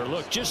third quarter.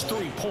 Look, just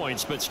 3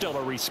 points, but still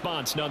a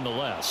response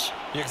nonetheless.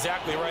 You're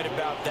exactly right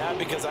about that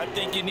because I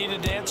think you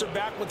needed to answer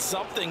back with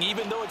something,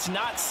 even though it's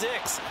not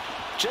 6.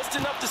 Just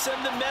enough to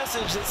send a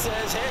message that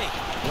says, hey,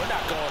 we're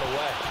not going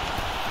away.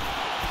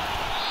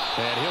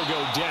 And he'll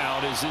go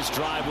down as this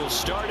drive will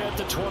start at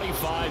the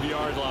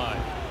 25-yard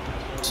line.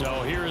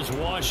 So here is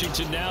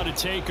Washington now to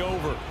take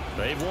over.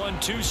 They've won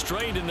 2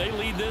 straight, and they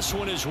lead this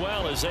one as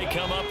well as they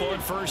come up on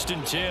 1st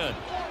and 10.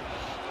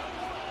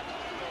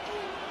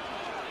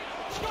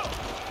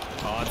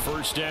 On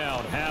first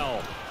down,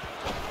 Howell.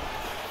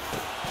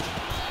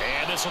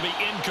 And this will be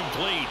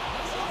incomplete.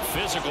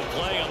 Physical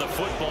play on the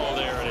football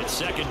there, and it's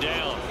second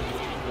down.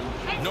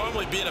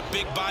 Normally being a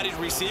big-bodied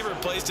receiver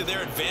plays to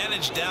their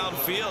advantage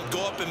downfield.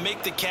 Go up and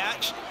make the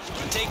catch,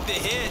 take the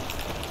hit,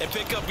 and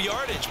pick up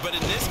yardage. But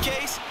in this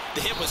case,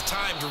 the hit was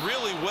timed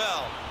really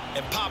well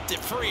and popped it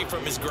free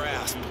from his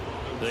grasp.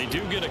 They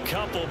do get a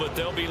couple, but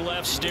they'll be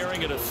left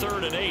staring at a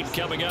 3rd and 8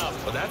 coming up.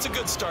 Well, that's a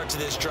good start to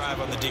this drive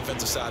on the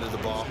defensive side of the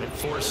ball. And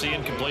force the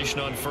incompletion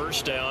on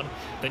 1st down.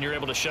 Then you're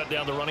able to shut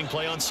down the running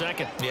play on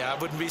 2nd. Yeah, I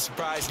wouldn't be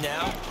surprised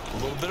now. A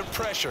little bit of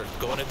pressure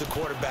going at the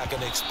quarterback in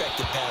the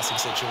expected passing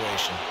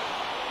situation.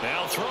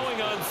 Now throwing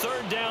on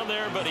 3rd down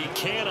there, but he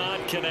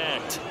cannot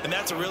connect. And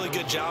that's a really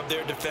good job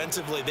there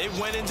defensively. They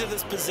went into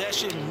this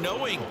possession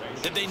knowing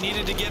that they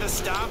needed to get a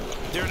stop.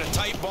 They're in a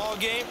tight ball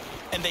game,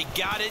 and they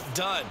got it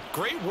done.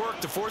 Great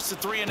work to force the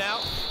 3 and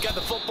out. Got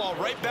the football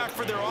right back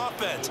for their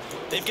offense.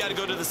 They've got to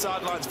go to the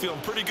sidelines feeling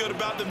pretty good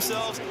about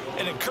themselves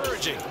and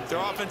encouraging their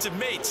offensive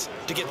mates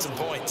to get some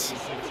points.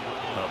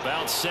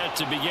 About set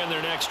to begin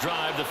their next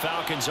drive, the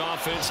Falcons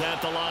offense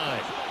at the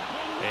line.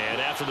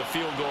 And after the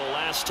field goal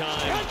last time,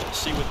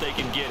 see what they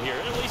can get here.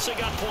 At least they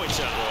got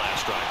points out of the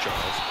last drive,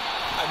 Charles.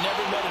 I've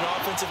never met an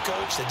offensive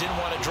coach that didn't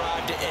want to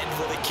drive to end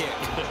with a kick.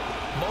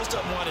 Most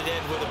of them wanted to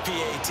end with a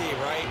PAT,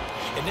 right?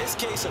 In this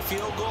case, a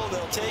field goal,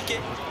 they'll take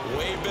it.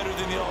 Way better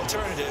than the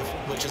alternative,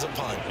 which is a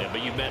punt. Yeah, but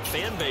you met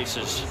fan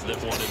bases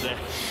that wanted that,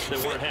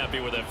 that weren't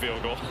happy with that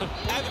field goal.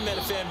 I haven't met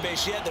a fan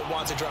base yet that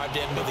wants to drive to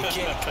end with a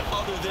kick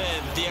other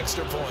than the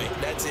extra point.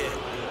 That's it.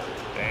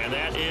 And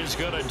that is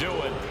going to do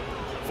it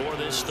for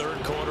this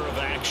 3rd quarter of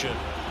action.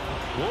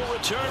 We'll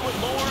return with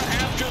more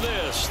after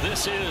this.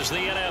 This is the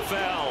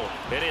NFL,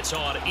 and it's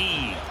on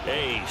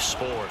EA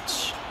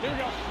Sports. Here we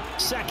go.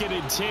 2nd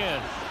and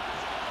 10.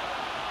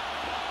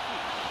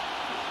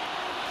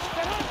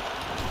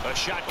 A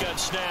shotgun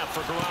snap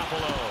for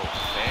Garoppolo,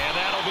 and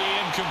that'll be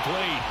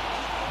incomplete.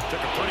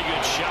 Took a pretty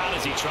good shot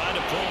as he tried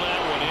to pull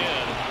that one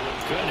in.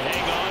 Couldn't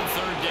hang on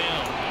 3rd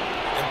down.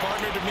 And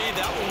partner, to me,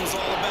 that one was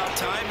all about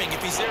timing.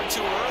 If he's there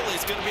too early,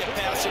 it's going to be a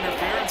pass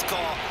interference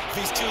call. If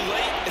he's too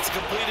late, it's a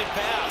completed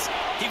pass.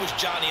 He was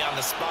Johnny on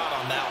the spot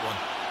on that one.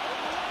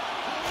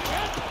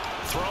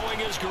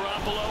 Throwing is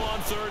Garoppolo on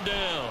 3rd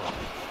down.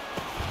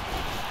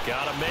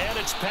 Got a man,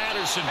 it's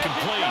Patterson,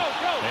 complete.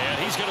 And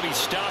he's going to be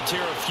stopped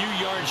here a few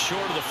yards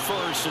short of the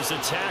 1st as the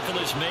tackle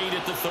is made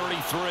at the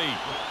 33.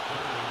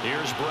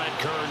 Here's Brett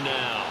Kern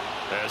now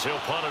as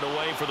he'll punt it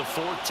away for the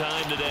 4th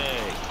time today.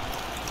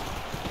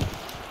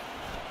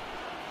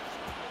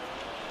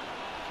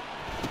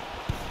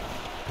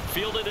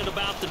 Fielded at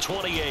about the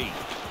 28.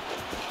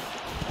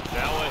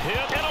 Now a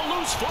hit and a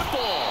loose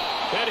football.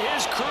 And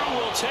his crew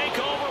will take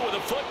over with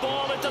a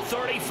football at the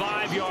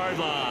 35-yard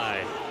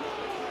line.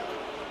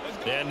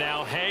 And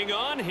now hang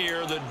on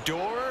here. The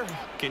door,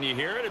 can you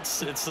hear it?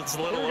 It's a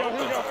little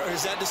open.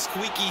 Is that the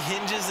squeaky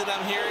hinges that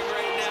I'm hearing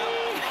right now?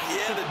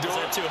 Yeah, the door. Is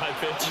that too high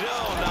pitch? No,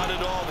 not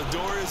at all. The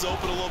door is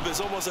open a little bit.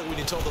 It's almost like when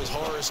you told those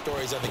horror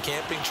stories on the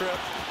camping trip,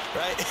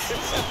 right?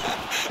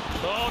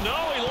 Oh,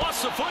 no, he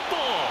lost the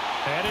football.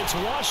 And it's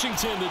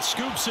Washington that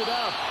scoops it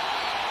up.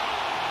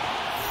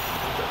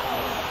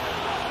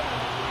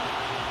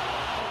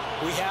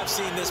 We have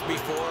seen this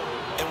before,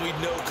 and we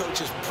know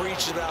coaches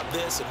preach about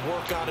this and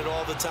work on it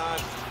all the time.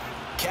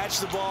 Catch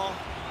the ball.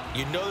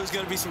 You know there's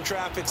going to be some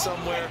traffic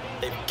somewhere.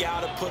 They've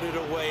got to put it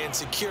away and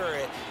secure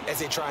it as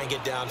they try and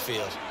get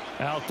downfield.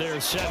 Out there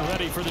set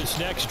ready for this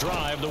next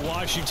drive, the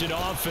Washington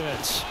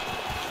offense.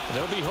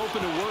 They'll be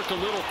hoping to work a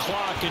little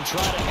clock and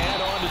try to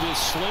add on to this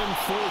slim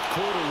 4th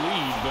quarter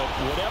lead. But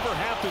whatever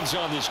happens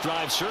on this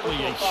drive, certainly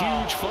a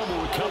huge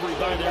fumble recovery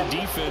by their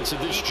defense at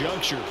this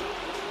juncture.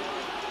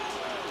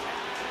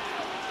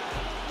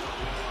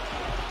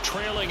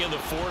 Trailing in the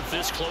 4th,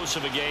 this close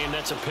of a game,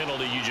 that's a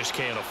penalty you just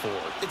can't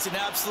afford. It's an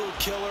absolute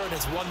killer, and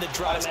it's one that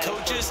drives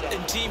coaches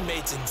and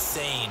teammates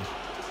insane.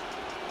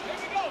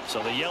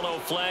 So the yellow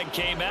flag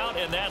came out,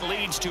 and that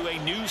leads to a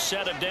new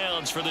set of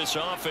downs for this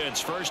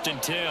offense. 1st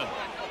and 10.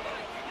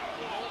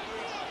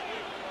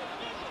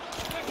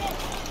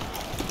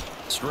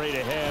 Straight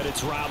ahead,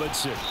 it's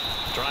Robinson.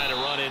 Trying to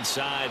run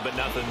inside, but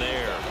nothing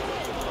there.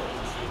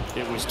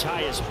 It was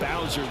Tyus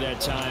Bowser that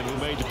time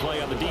who made the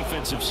play on the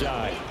defensive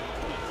side.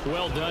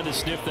 Well done to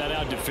sniff that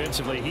out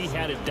defensively. He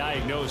had it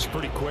diagnosed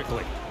pretty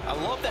quickly. I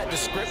love that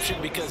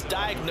description because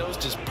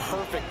diagnosed is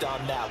perfect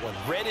on that one.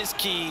 Read his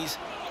keys,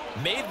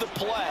 made the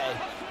play,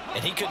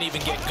 and he couldn't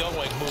even get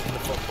going moving the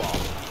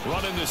football.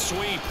 Running the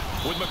sweep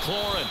with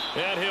McLaurin,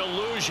 and he'll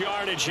lose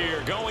yardage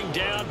here. Going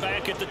down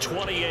back at the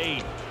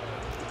 28.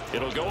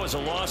 It'll go as a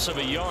loss of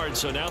a yard,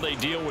 so now they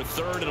deal with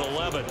 3rd and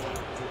 11.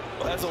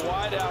 Well, as a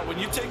wideout, when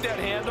you take that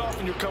handoff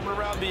and you're coming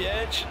around the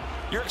edge,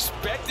 you're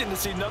expecting to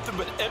see nothing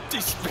but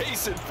empty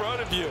space in front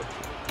of you.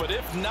 But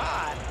if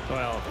not...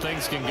 Well,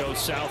 things can go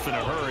south in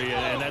a hurry,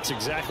 and that's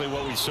exactly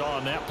what we saw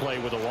on that play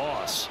with a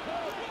loss.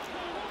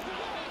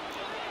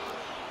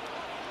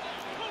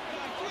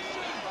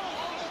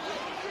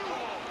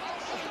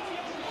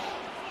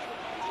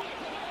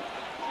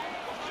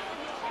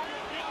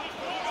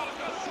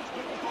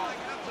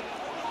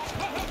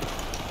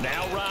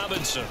 Now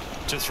Robinson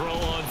to throw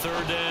on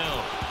third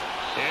down.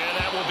 And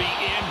that will be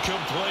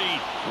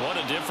incomplete. What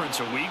a difference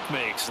a week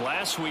makes.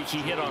 Last week he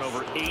hit on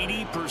over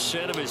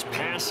 80% of his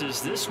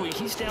passes. This week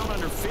he's down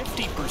under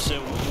 50%.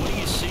 What do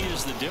you see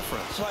as the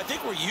difference? Well, I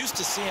think we're used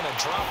to seeing a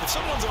drop. If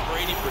someone's over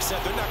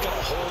 80%, they're not going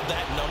to hold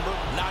that number.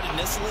 Not in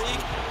this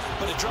league.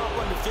 But a drop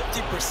under 50%,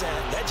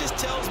 that just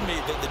tells me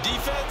that the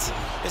defense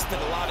has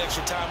spent a lot of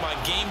extra time on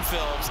game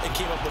films and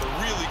came up with a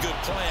really good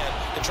plan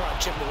to try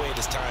and chip away at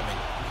his timing.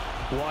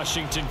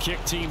 Washington kick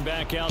team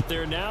back out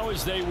there now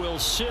as they will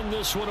send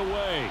this one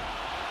away.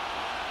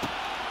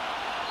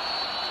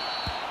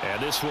 And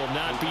this will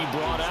not be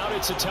brought out.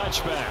 It's a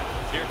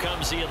touchback. Here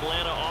comes the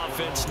Atlanta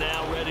offense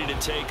now ready to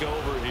take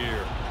over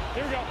here.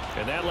 Here we go.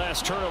 And that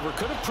last turnover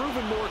could have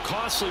proven more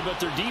costly, but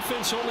their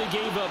defense only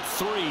gave up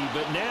 3.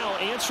 But now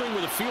answering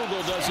with a field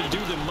goal doesn't do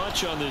them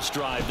much on this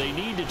drive. They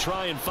need to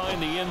try and find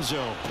the end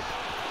zone.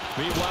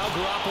 Meanwhile,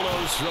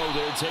 Garoppolo's throw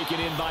there taken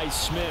in by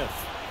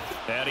Smith.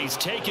 And he's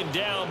taken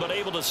down, but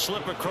able to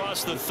slip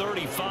across the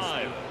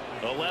 35.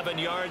 11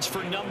 yards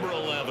for number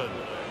 11.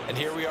 And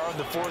here we are in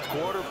the fourth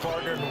quarter,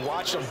 partner, and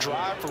watch them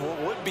drive for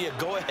what would be a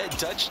go-ahead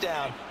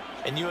touchdown.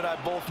 And you and I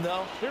both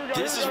know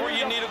this is where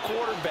you need a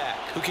quarterback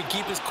who can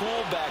keep his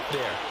cool back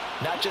there.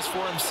 Not just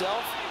for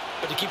himself,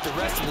 but to keep the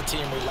rest of the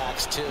team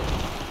relaxed, too.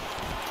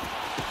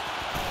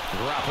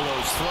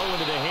 Garoppolo's throw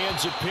into the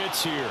hands of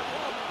Pitts here.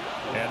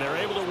 And they're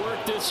able to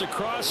work this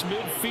across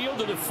midfield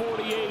to the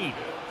 48.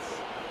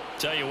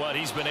 Tell you what,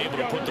 he's been able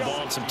to put the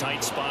ball in some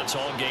tight spots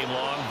all game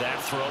long.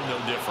 That throw,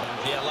 no different.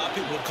 Yeah, a lot of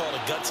people would call it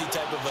a gutsy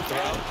type of a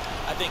throw.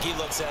 I think he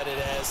looks at it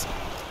as,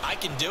 I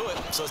can do it,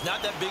 so it's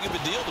not that big of a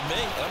deal to me,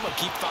 and I'm going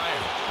to keep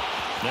firing.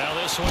 Now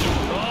this one,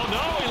 oh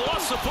no, he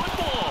lost the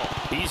football.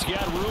 He's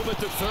got room at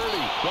the 30,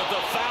 but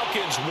the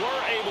Falcons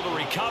were able to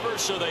recover,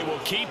 so they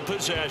will keep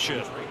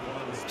possession.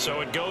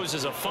 So it goes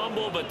as a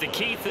fumble, but the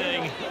key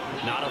thing,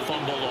 not a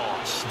fumble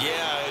loss.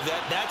 Yeah,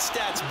 that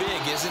stat's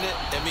big, isn't it?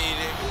 I mean,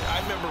 I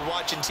remember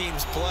watching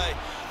teams play.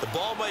 The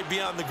ball might be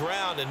on the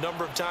ground a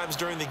number of times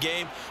during the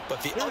game,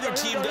 but the other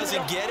team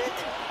doesn't get it.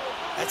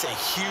 That's a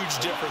huge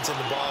difference in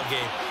the ball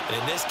game.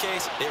 And in this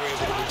case, they were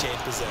able to retain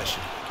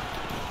possession.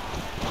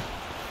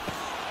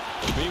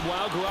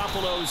 Meanwhile,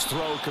 Garoppolo's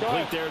throw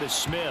complete there to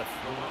Smith.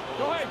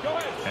 Go ahead, go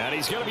ahead. And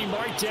he's going to be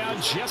marked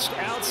down just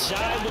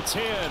outside the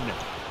 10.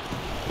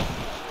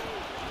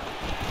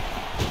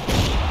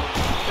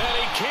 And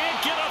he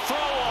can't get a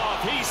throw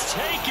off. He's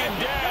taken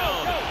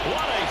down.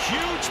 What a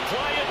huge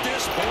play at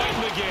this point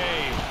in the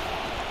game.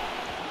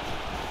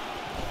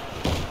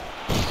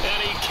 And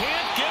he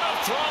can't get a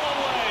throw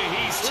away.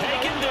 He's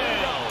taken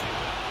down.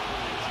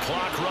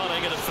 Clock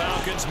running, and the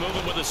Falcons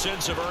moving with a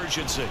sense of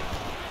urgency.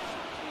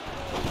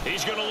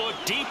 He's going to look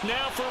deep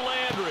now for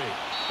Landry.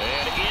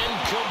 And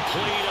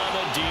incomplete on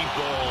the deep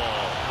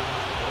ball.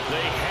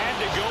 They had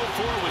to go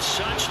for it with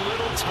such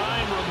little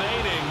time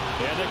remaining.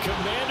 And the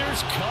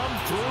Commanders come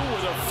through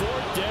with a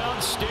 4th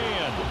down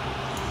stand.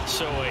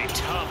 So a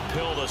tough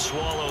pill to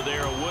swallow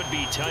there. A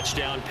would-be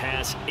touchdown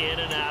pass in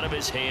and out of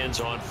his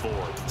hands on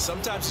 4th.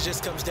 Sometimes it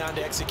just comes down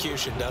to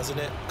execution, doesn't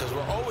it? Because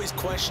we're always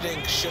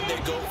questioning, should they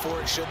go for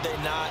it, should they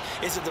not?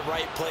 Is it the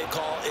right play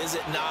call, is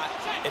it not?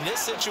 In this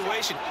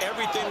situation,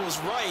 everything was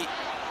right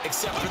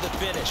except for the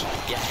finish.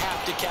 You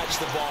have to catch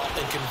the ball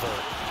and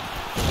convert.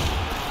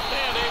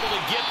 And able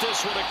to get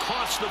this one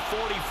across the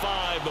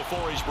 45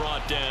 before he's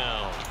brought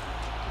down.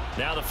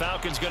 Now the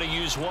Falcons going to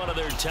use one of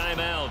their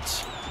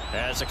timeouts,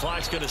 as the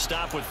clock's going to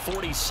stop with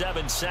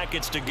 47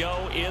 seconds to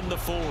go in the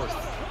 4th.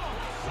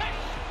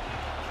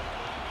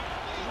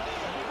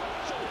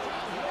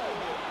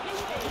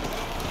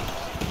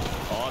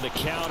 On the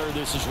counter,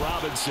 this is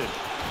Robinson.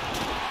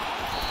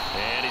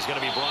 And he's going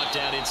to be brought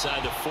down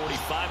inside the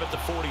 45 at the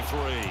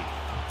 43.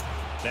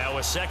 Now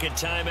a second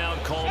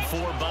timeout called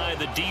for by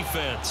the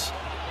defense,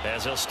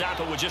 as they'll stop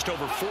it with just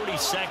over 40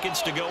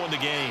 seconds to go in the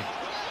game.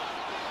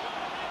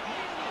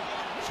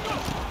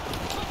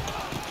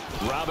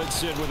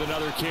 Robinson with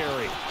another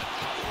carry.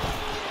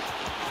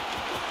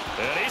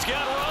 And he's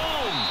got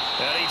room.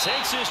 And he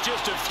takes this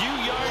just a few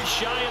yards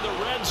shy of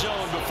the red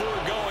zone before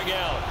going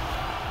out.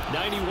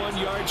 91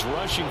 yards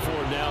rushing for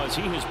him now, as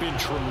he has been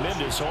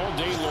tremendous all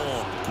day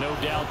long. No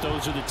doubt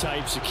those are the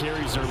types of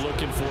carries they're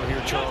looking for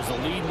here, Charles. The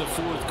lead in the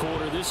 4th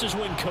quarter. This is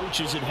when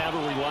coaches that have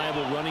a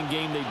reliable running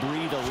game, they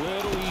breathe a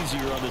little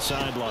easier on the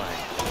sideline.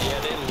 Yeah,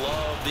 they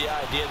love the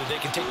idea that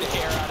they can take the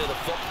air out of the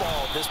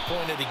football at this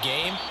point of the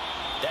game.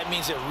 That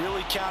means they're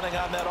really counting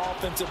on that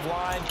offensive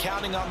line,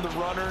 counting on the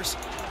runners,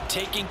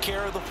 taking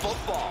care of the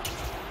football.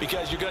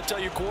 Because you're going to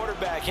tell your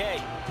quarterback, hey,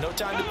 no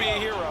time to be a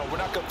hero. We're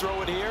not going to throw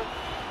it here.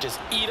 Just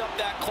eat up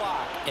that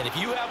clock. And if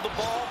you have the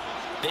ball,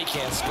 they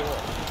can't score.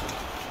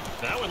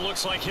 That one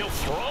looks like he'll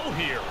throw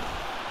here.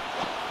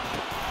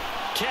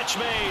 Catch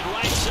made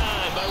right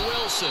side by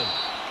Wilson.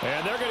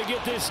 And they're going to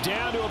get this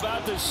down to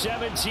about the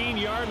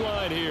 17-yard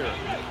line here.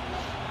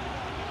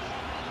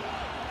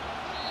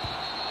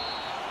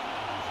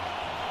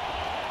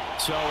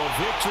 So a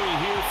victory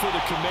here for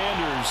the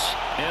Commanders.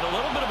 And a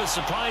little bit of a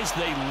surprise,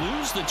 they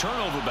lose the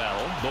turnover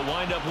battle, but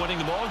wind up winning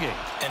the ballgame.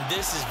 And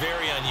this is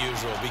very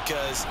unusual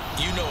because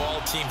you know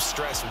all teams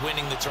stress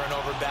winning the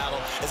turnover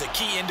battle as a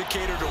key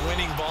indicator to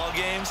winning ball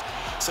games.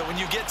 So when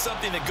you get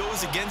something that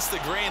goes against the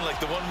grain like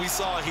the one we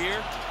saw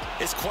here,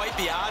 it's quite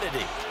the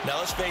oddity.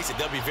 Now let's face it,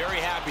 they'll be very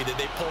happy that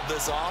they pulled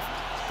this off,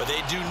 but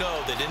they do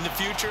know that in the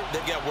future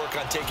they've got to work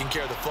on taking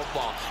care of the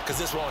football because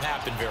this won't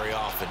happen very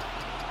often.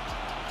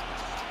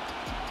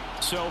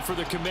 So for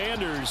the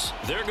Commanders,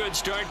 their good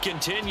start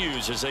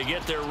continues as they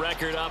get their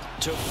record up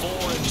to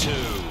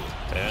 4-2.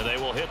 And they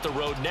will hit the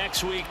road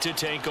next week to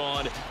take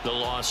on the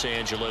Los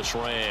Angeles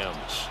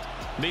Rams.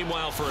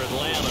 Meanwhile, for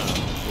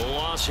Atlanta, the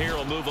loss here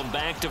will move them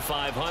back to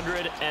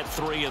 500 at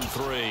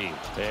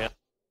 3-3.